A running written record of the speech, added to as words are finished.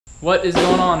What is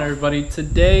going on, everybody?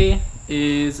 Today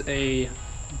is a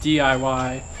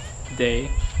DIY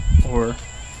day or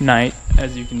night,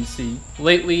 as you can see.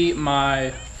 Lately,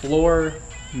 my floor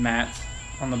mat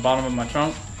on the bottom of my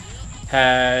trunk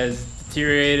has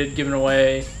deteriorated, given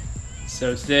away.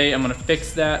 So today I'm gonna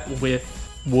fix that with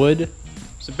wood.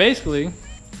 So basically,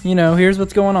 you know, here's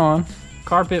what's going on.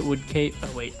 Carpet would cape.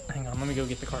 Oh wait, hang on, let me go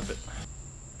get the carpet.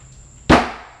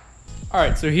 All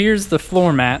right, so here's the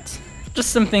floor mat.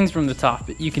 Just some things from the top.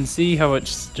 You can see how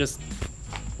it's just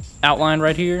outlined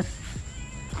right here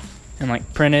and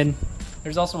like printed.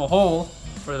 There's also a hole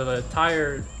for the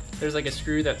tire. There's like a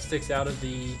screw that sticks out of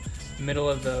the middle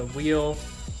of the wheel.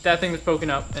 That thing was poking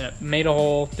up and it made a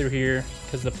hole through here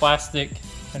because the plastic,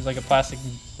 there's like a plastic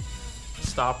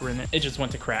stopper in it. It just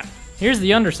went to crap. Here's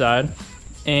the underside,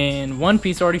 and one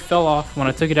piece already fell off when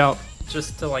I took it out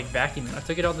just to like vacuum it. I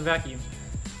took it out the vacuum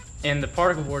and the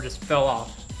particle board just fell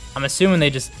off. I'm assuming they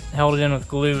just held it in with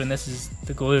glue and this is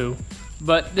the glue.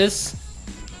 But this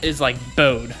is like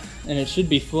bowed and it should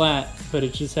be flat, but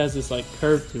it just has this like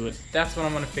curve to it. That's what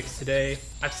I'm gonna fix today.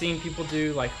 I've seen people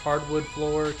do like hardwood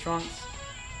floor trunks,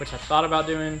 which I thought about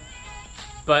doing,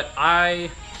 but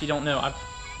if you don't know, I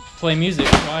play music,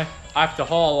 so I have to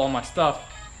haul all my stuff.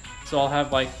 So I'll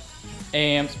have like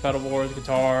amps, pedal boards,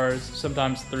 guitars,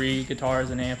 sometimes 3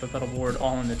 guitars, an amp, a pedal board,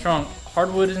 all in the trunk.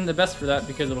 Hardwood isn't the best for that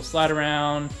because it'll slide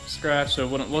around, scratch, so it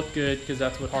wouldn't look good, because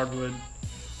that's what hardwood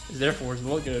is there for, is to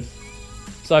look good.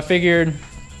 So I figured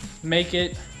make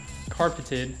it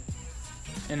carpeted,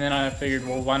 and then I figured,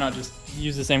 well, why not just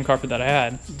use the same carpet that I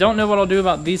had? Don't know what I'll do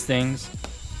about these things.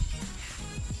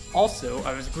 Also,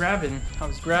 I was grabbing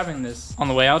this on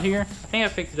the way out here. I think I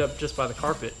picked it up just by the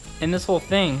carpet, and this whole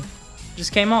thing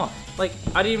just came off. Like,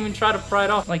 I didn't even try to pry it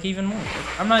off, like, even more.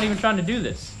 Like, I'm not even trying to do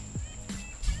this.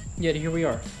 Yet here we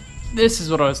are. This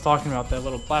is what I was talking about, that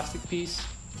little plastic piece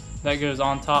that goes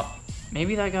on top.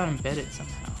 Maybe that got embedded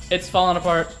somehow. It's falling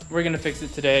apart. We're gonna fix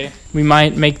it today. We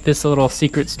might make this a little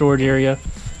secret storage area,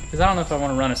 because I don't know if I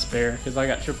want to run a spare, because I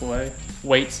got AAA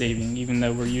weight saving, even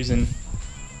though we're using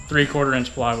 3/4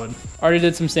 inch plywood. Already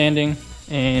did some sanding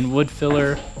and wood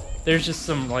filler. There's just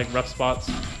some like rough spots.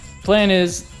 Plan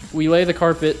is we lay the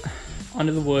carpet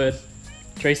onto the wood,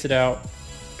 trace it out,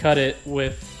 cut it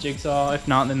with jigsaw, if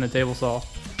not then the table saw.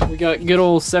 We got good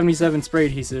old 77 spray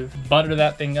adhesive. Butter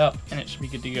that thing up and it should be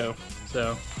good to go.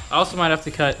 So I also might have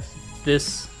to cut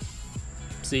this.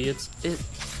 See,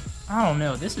 I don't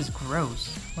know, this is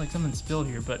gross. Like something spilled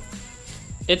here, but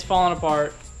it's falling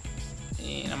apart.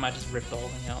 And I might just rip the whole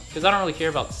thing out, because I don't really care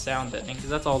about the sound deadening,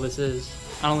 because that's all this is.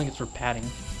 I don't think it's for padding.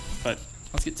 But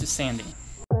let's get to sanding.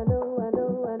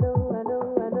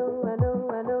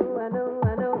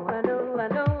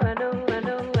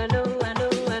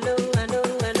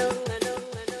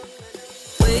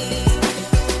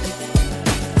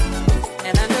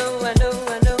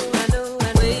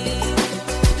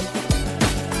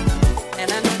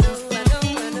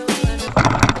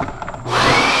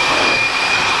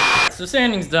 So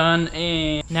sanding's done,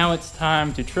 and now it's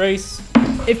time to trace.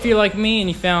 If you're like me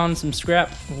and you found some scrap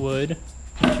wood,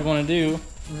 what you want to do,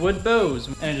 wood bows,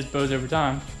 and it just bows over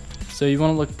time. So you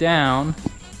want to look down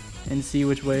and see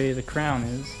which way the crown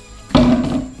is.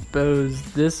 Bows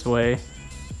this way,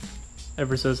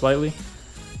 ever so slightly.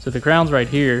 So the crown's right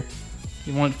here.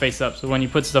 You want it to face up, so when you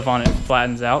put stuff on it, it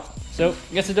flattens out. So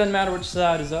I guess it doesn't matter which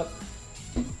side is up,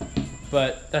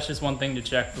 but that's just one thing to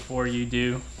check before you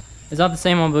do. It's not the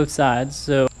same on both sides,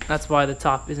 so that's why the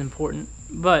top is important.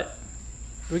 But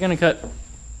we're gonna cut,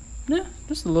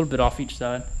 just a little bit off each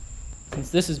side. Since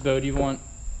this is bowed, you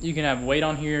can have weight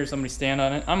on here, somebody stand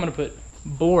on it. I'm gonna put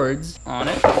boards on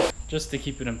it just to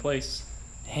keep it in place.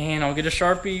 And I'll get a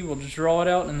Sharpie, we'll just draw it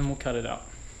out, and then we'll cut it out.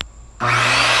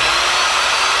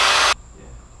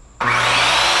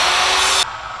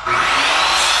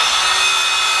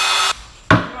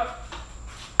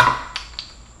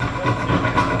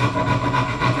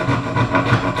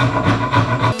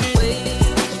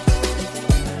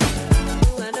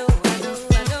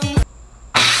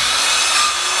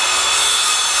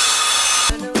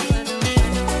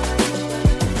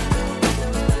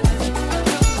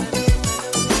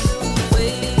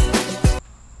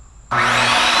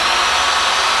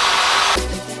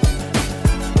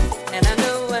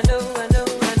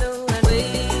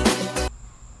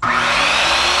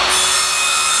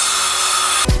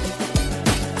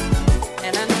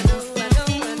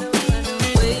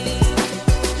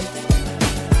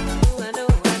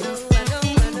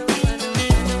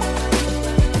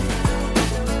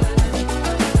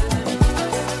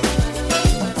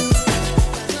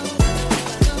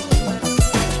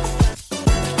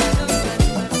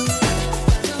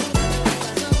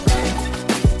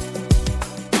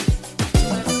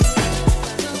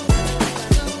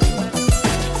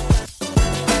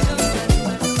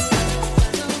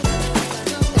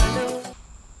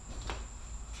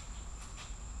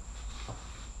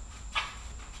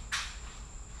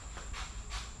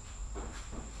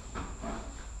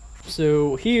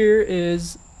 So here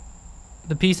is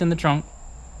the piece in the trunk,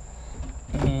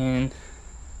 and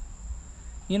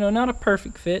you know, not a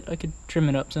perfect fit. I could trim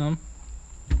it up some.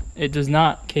 It does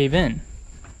not cave in,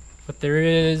 but there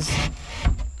is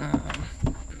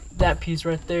that piece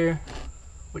right there,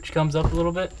 which comes up a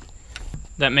little bit.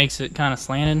 That makes it kind of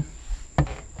slanted.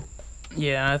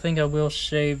 Yeah, I think I will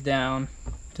shave down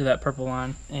to that purple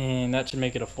line, and that should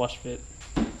make it a flush fit.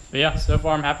 But yeah, so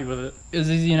far I'm happy with it. It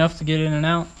was easy enough to get in and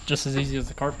out, just as easy as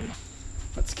the carpet.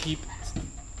 Let's keep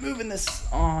moving this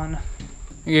on.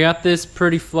 I got this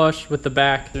pretty flush with the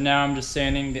back, so now I'm just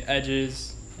sanding the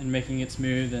edges and making it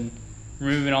smooth and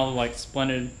removing all the like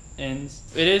splinted ends.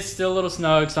 It is still a little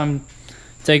snug, so I'm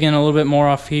taking a little bit more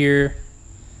off here,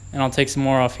 and I'll take some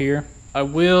more off here. I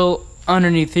will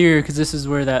underneath here, because this is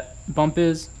where that bump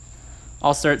is.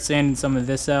 I'll start sanding some of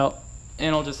this out, and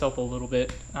it'll just help a little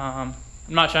bit. I'm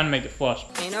not trying to make it flush.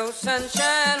 Ain't no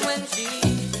sunshine when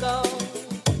she's gone.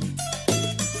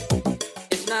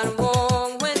 It's not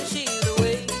warm when she's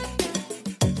away.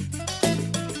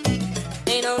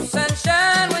 Ain't no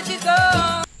sunshine when she's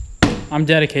gone. I'm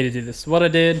dedicated to this. What I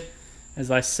did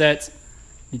is I set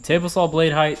the table saw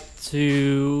blade height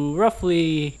to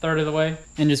roughly a third of the way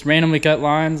and just randomly cut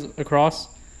lines across.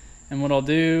 And what I'll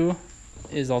do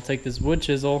is I'll take this wood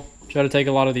chisel, try to take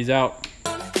a lot of these out.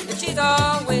 And she's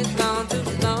always gone too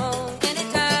long.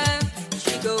 Anytime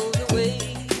she goes away.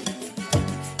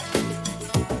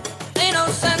 Ain't no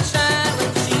sunshine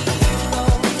when she's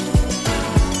gone.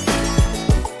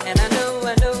 And I know.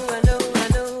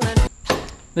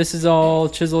 This is all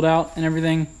chiseled out and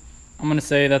everything. I'm gonna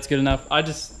say that's good enough. I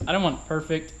don't want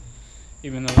perfect,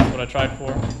 even though that's what I tried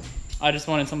for. I just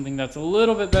wanted something that's a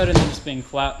little bit better than just being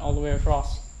flat all the way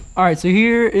across. All right, so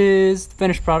here is the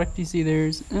finished product. You see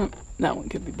there's, that one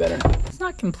could be better. It's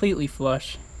not completely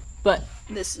flush, but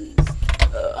this is,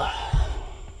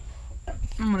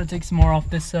 I'm gonna take some more off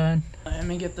this side. Let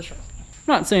me get the Sharpie. I'm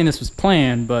not saying this was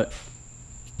planned, but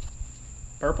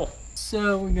purple.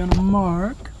 So we're gonna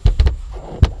mark,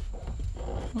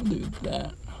 I'll do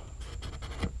that.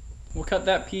 We'll cut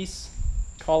that piece,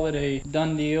 call it a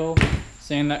done deal.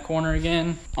 Sand that corner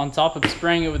again. On top of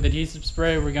spraying it with adhesive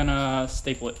spray, we're gonna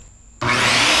staple it.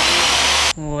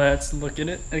 Let's look at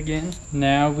it again.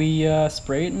 Now we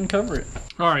spray it and cover it.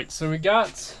 All right, so we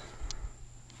got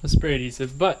the spray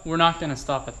adhesive, but we're not gonna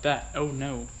stop at that. Oh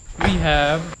no. We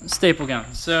have staple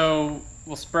gun. So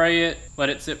we'll spray it, let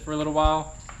it sit for a little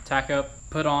while, tack up,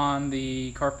 put on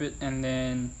the carpet, and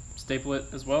then staple it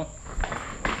as well.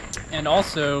 And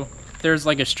also, there's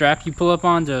like a strap you pull up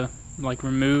on to like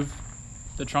remove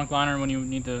the trunk liner when you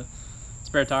need the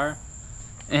spare tire.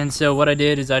 And so what I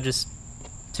did is I just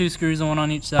 2 screws, one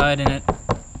on each side, and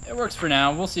it works for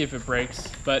now. We'll see if it breaks,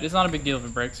 but it's not a big deal if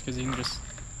it breaks because you can just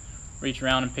reach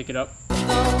around and pick it up.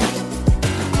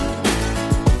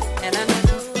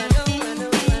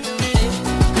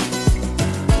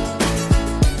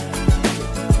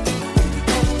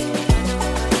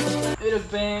 It has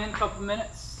been a couple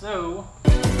minutes, so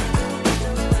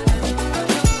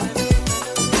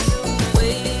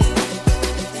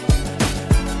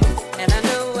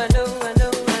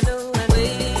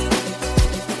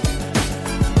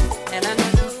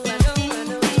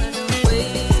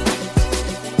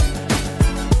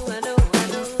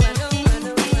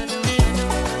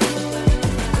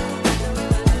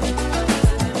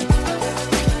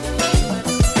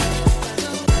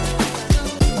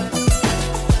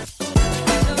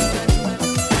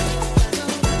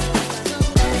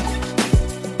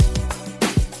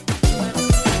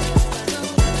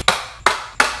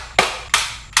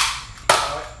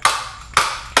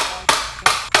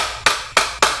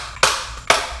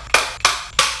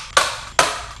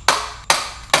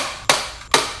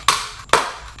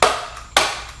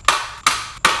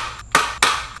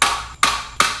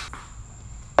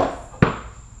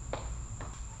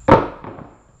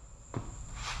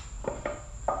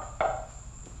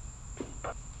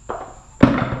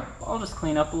I'll just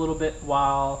clean up a little bit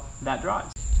while that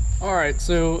dries. All right,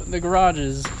 so the garage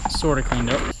is sort of cleaned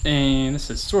up, and this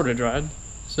is sort of dried,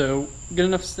 so good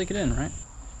enough to stick it in, right?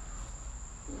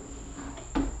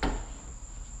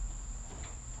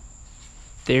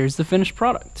 There's the finished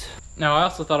product. Now, I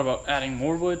also thought about adding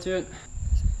more wood to it.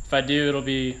 If I do, it'll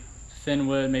be thin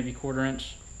wood, maybe 1/4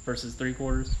 inch versus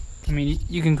 3/4. I mean,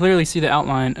 you can clearly see the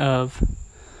outline of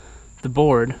the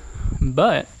board,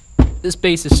 but this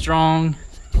base is strong,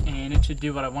 and it should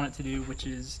do what I want it to do, which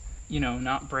is, you know,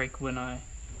 not break when I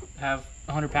have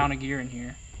 100-pound of gear in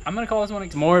here. I'm gonna call this one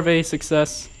more of a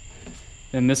success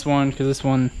than this one, because this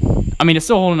one, I mean, it's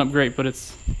still holding up great, but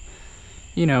it's,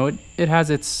 you know, it has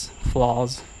its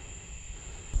flaws.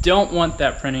 don't want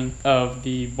that printing of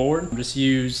the board, just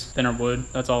use thinner wood.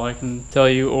 That's all I can tell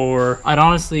you. Or I'd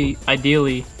honestly,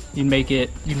 ideally, you'd make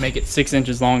it 6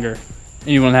 inches longer and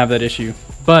you wouldn't have that issue.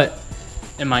 But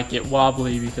it might get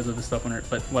wobbly because of the stuff on it,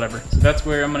 but whatever. So that's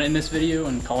where I'm gonna end this video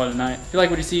and call it a night. If you like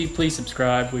what you see, please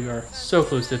subscribe. We are so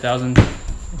close to 1,000.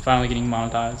 Finally getting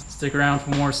monetized. Stick around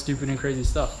for more stupid and crazy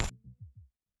stuff.